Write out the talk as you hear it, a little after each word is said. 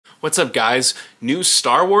What's up, guys? New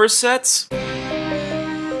Star Wars sets?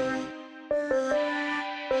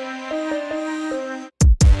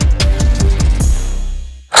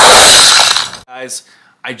 Guys,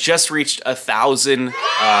 I just reached 1,000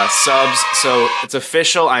 subs, so it's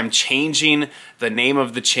official. I'm changing the name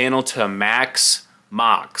of the channel to Max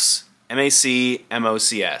MOCs.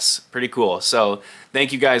 M-A-C-M-O-C-S. Pretty cool. So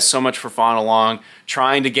thank you guys so much for following along.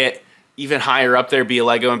 Trying to get even higher up there, be a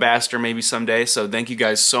LEGO ambassador maybe someday. So thank you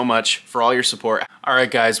guys so much for all your support.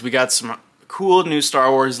 Alright guys, we got some cool new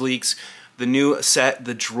Star Wars leaks. The new set,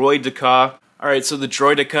 the Droideka. Alright, so the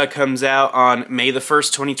Droideka comes out on May the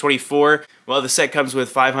 1st, 2024. Well, the set comes with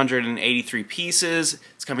 583 pieces.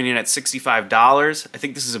 It's coming in at $65. I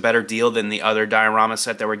think this is a better deal than the other diorama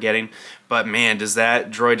set that we're getting. But man, does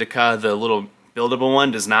that Droideka, the little buildable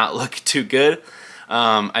one, does not look too good.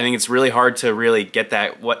 I think it's really hard to really get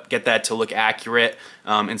that to look accurate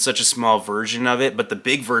in such a small version of it, but the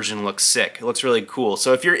big version looks sick. It looks really cool.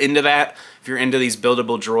 So if you're into that, if you're into these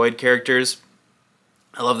buildable droid characters,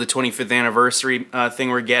 I love the 25th anniversary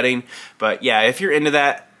thing we're getting. But yeah, if you're into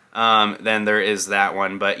that, then there is that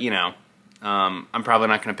one. But you know, I'm probably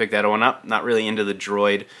not going to pick that one up. Not really into the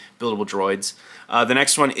buildable droids. The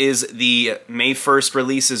next one is the May 1st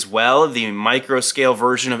release as well, the micro-scale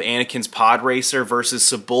version of Anakin's Podracer versus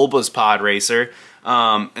Sebulba's Podracer.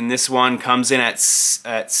 And this one comes in at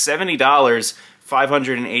 $70,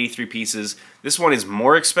 583 pieces. This one is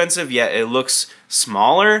more expensive, yet it looks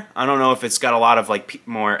smaller. I don't know if it's got a lot of like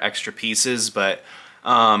more extra pieces, but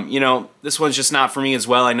you know, this one's just not for me as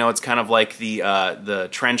well. I know it's kind of like the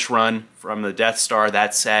trench run from the Death Star,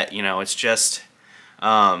 that set. You know, it's just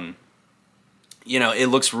you know, it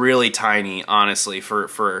looks really tiny, honestly, for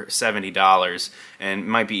 $70, and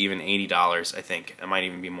might be even $80, I think. It might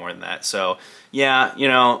even be more than that. So, yeah, you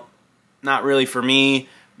know, not really for me.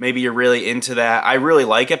 Maybe you're really into that. I really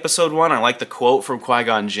like Episode 1. I like the quote from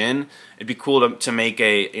Qui-Gon Jinn. It'd be cool to make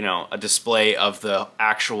a, you know, a display of the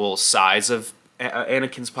actual size of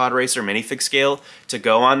Anakin's Podracer minifig scale to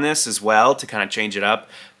go on this as well, to kind of change it up.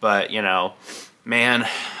 But, you know, man,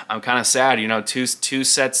 I'm kind of sad. You know, two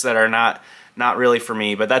sets that are not really for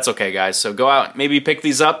me, but that's okay, guys. So go out, maybe pick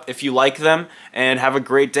these up if you like them, and have a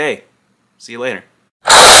great day. See you later.